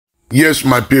Yes,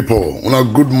 my people,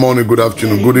 good morning, good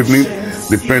afternoon, good evening,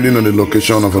 depending on the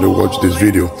location of how you watch this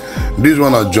video. This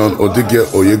one is John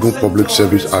Obaseki Dey Public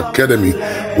Service Academy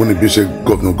when it be say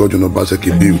Governor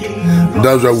Obaseki built.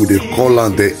 That's why we call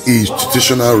on the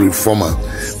institutional reformer.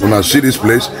 When I see this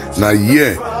place, now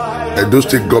Edo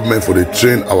State government for the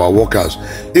train our workers.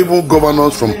 Even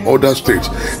governors from other states,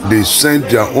 they send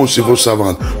their own civil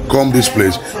servant come this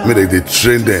place, make they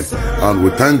train them. And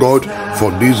we thank God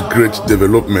for this great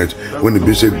development when the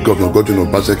basic Governor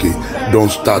Obaseki don't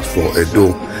start for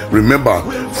Edo. Remember,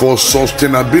 for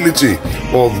sustainability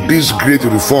of this great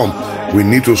reform, we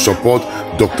need to support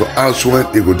Dr. Aswen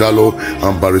Igodalo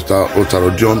and Barrister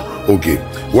Otarajon Oge.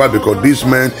 Why? Because these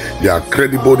men, they are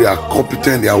credible, they are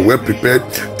competent, they are well prepared,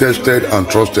 tested and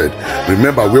trusted.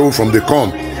 Remember where we from they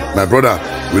come. My brother,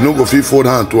 we no go fit fold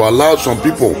hand to allow some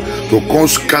people to come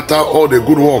scatter all the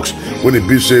good works when it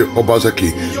be say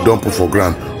Obaseki don't put for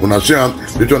ground. When I say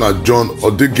this one is John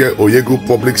Obaseki Dey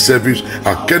Public Service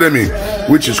Academy,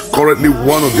 which is currently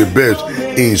one of the best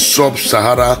in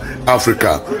sub-Sahara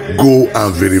Africa. Go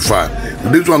and verify.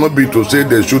 This one not be to say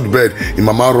they should bed in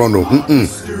Mama Rono.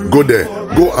 Go there,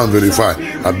 go and verify.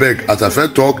 I beg, as I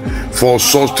first talk, for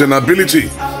sustainability,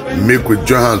 make we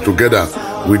join hands together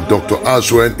with Dr.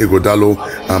 Aswen Igodalo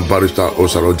and Barrister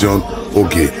Otarajon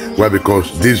Oge. Why?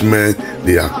 Because these men,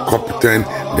 they are competent,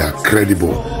 they are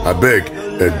credible. I beg,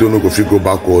 don't go fit go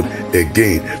backward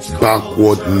again.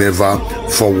 Backward never,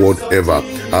 forward ever.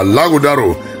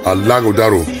 Alagodaro,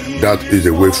 that is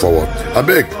the way forward. I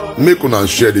beg, make una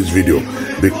share this video,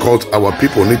 because our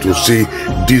people need to see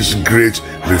this great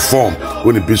reform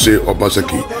when it be say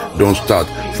Obaseki don't start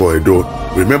for Edo.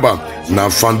 Remember, now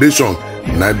foundation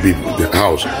not be the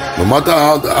house. No matter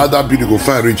how the other building go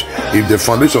find reach, if the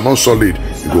foundation not solid,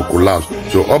 it go collapse.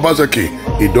 So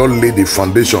Obaseki, he don't lay the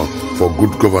foundation for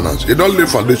good governance. He don't lay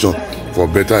foundation for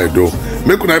better Edo.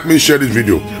 Make una help me share this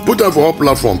video, put that for our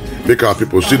platform, make our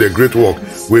people see the great work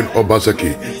when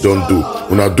Obaseki don't do.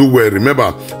 When I do well,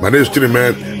 remember, my name is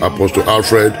Tiriman Apostle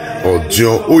Alfred or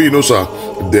Dion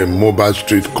Oyinosa, the Mobile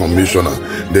Street Commissioner,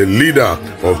 the leader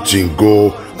of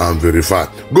Jingo and Verify.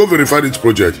 Go verify this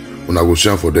project. Una go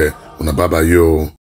share for there. Una bye bye yo.